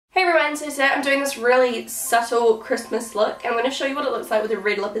everyone, so today I'm doing this really subtle Christmas look. I'm going to show you what it looks like with a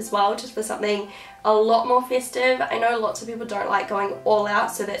red lip as well, just for something a lot more festive. I know lots of people don't like going all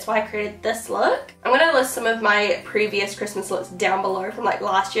out, so that's why I created this look. I'm going to list some of my previous Christmas looks down below from like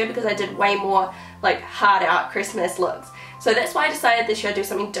last year because I did way more like hard out Christmas looks. So that's why I decided this year I'd do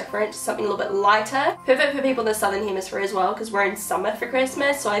something different, something a little bit lighter. Perfect for people in the southern hemisphere as well because we're in summer for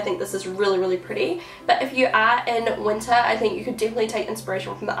Christmas, so I think this is really, really pretty. But if you are in winter, I think you could definitely take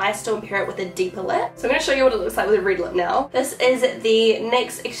inspiration from the eye still and pair it with a deeper lip. So I'm going to show you what it looks like with a red lip now. This is the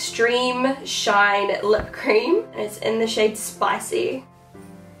NYX Extreme Shine Lip Cream, and it's in the shade Spicy.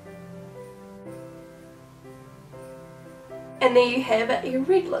 And there you have your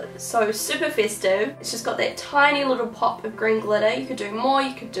red lip. So super festive. It's just got that tiny little pop of green glitter. You could do more,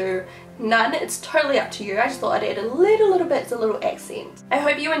 you could do none. It's totally up to you. I just thought I'd add a little bit as a little accent. I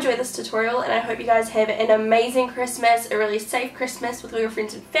hope you enjoy this tutorial and I hope you guys have an amazing Christmas, a really safe Christmas with all your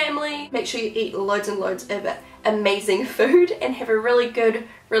friends and family. Make sure you eat loads and loads of amazing food and have a really good,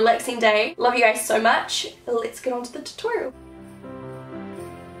 relaxing day. Love you guys so much. Let's get on to the tutorial.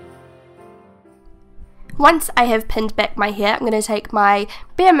 Once I have pinned back my hair, I'm going to take my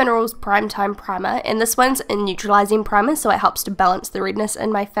Bare Minerals Primetime Primer, and this one's a neutralizing primer, so it helps to balance the redness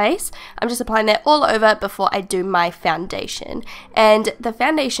in my face. I'm just applying that all over before I do my foundation. And the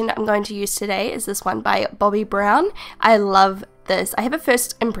foundation I'm going to use today is this one by Bobbi Brown. I love this. I have a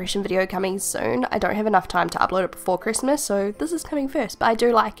first impression video coming soon. I don't have enough time to upload it before Christmas, so this is coming first, but I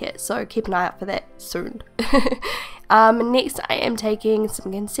do like it, so keep an eye out for that soon. Next I am taking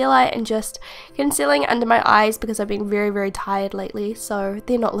some concealer and just concealing under my eyes because I've been very, very tired lately, so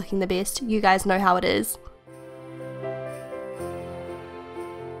they're not looking the best. You guys know how it is.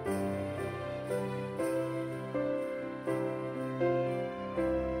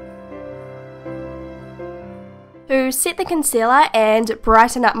 To set the concealer and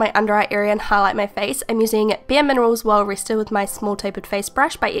brighten up my under eye area and highlight my face, I'm using Bare Minerals Well Rested with my small tapered face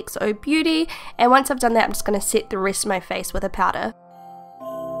brush by xoBeauty, and once I've done that I'm just going to set the rest of my face with a powder.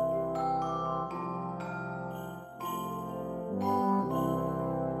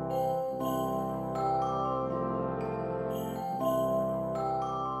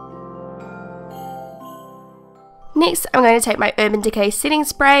 Next, I'm going to take my Urban Decay setting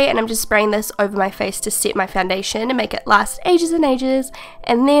spray and I'm just spraying this over my face to set my foundation and make it last ages and ages.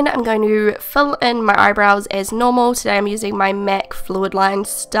 And then I'm going to fill in my eyebrows as normal. Today I'm using my MAC Fluidline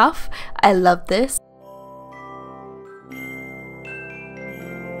stuff. I love this.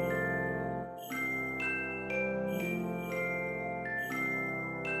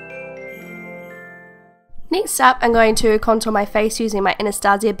 Next up, I'm going to contour my face using my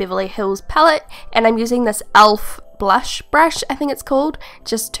Anastasia Beverly Hills palette, and I'm using this e.l.f. blush brush, I think it's called,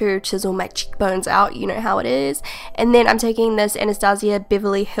 just to chisel my cheekbones out, you know how it is. And then I'm taking this Anastasia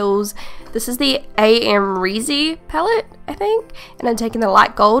Beverly Hills, this is the ABH Amrezy Palette, I think, and I'm taking the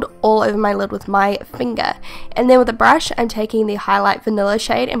light gold all over my lid with my finger. And then with a brush, I'm taking the highlight vanilla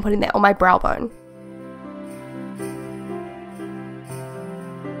shade and putting that on my brow bone.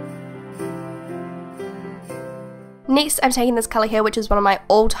 Next, I'm taking this colour here, which is one of my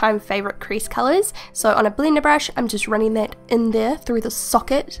all-time favourite crease colours. So on a blender brush, I'm just running that in there through the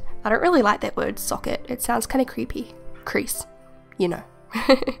socket. I don't really like that word, socket. It sounds kind of creepy. Crease, you know.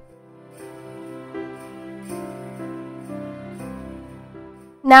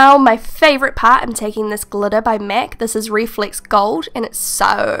 Now, my favourite part, I'm taking this glitter by MAC. This is Reflex Gold, and it's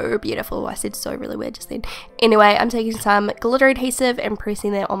so beautiful. I said so really weird just then. Anyway, I'm taking some glitter adhesive and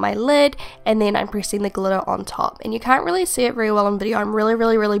pressing that on my lid, and then I'm pressing the glitter on top. And you can't really see it very well on video. I'm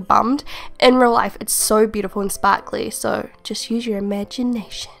really bummed. In real life, it's so beautiful and sparkly, so just use your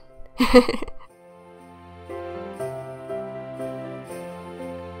imagination.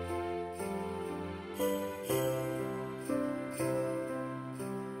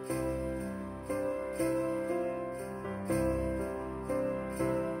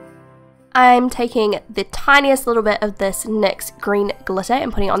 I'm taking the tiniest little bit of this NYX green glitter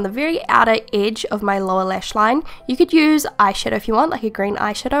and putting it on the very outer edge of my lower lash line. You could use eyeshadow if you want, like a green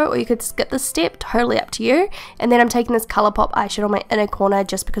eyeshadow, or you could skip this step, totally up to you. And then I'm taking this Colourpop eyeshadow on my inner corner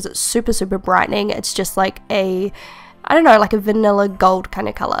just because it's super brightening. It's just like a, I don't know, like a vanilla gold kind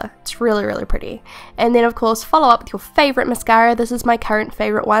of colour. It's really pretty. And then of course follow up with your favourite mascara. This is my current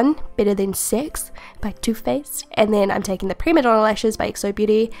favourite one, Better Than Sex by Too Faced. And then I'm taking the Prima Donna lashes by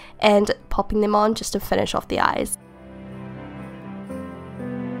xoBeauty and popping them on just to finish off the eyes.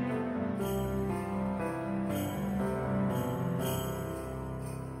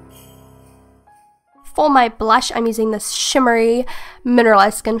 for my blush, I'm using this shimmery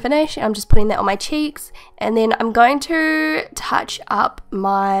mineralized skin finish. I'm just putting that on my cheeks, and then I'm going to touch up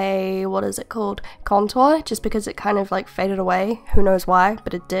my, what is it called, contour, just because it kind of like faded away. Who knows why,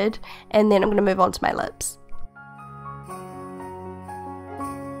 but it did. And then I'm going to move on to my lips.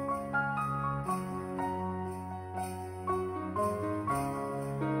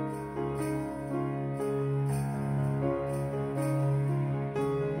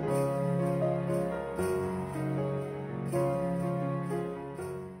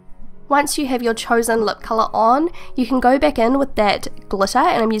 Once you have your chosen lip colour on, you can go back in with that glitter,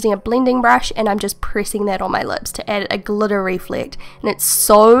 and I'm using a blending brush and I'm just pressing that on my lips to add a glitter reflect, and it's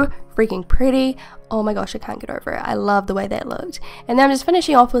so freaking pretty. Oh my gosh, I can't get over it. I love the way that looked. And then I'm just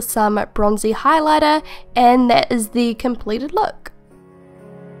finishing off with some bronzy highlighter, and that is the completed look.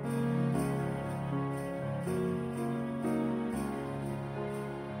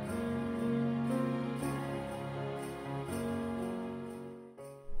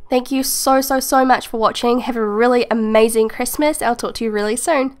 Thank you so much for watching. Have a really amazing Christmas. I'll talk to you really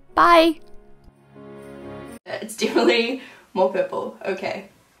soon. Bye! It's definitely more purple. Okay.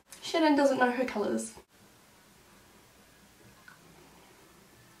 Shannon doesn't know her colours.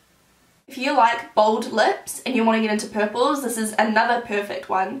 If you like bold lips and you want to get into purples, this is another perfect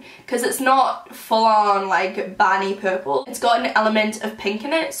one, because it's not full on like Barney purple. It's got an element of pink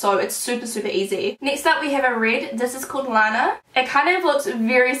in it, so it's super easy. Next up we have a red. This is called Lana. It kind of looks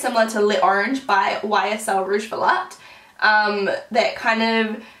very similar to Lit Orange by YSL Rouge for Lut. That kind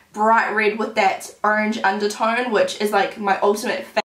of bright red with that orange undertone, which is like my ultimate favorite.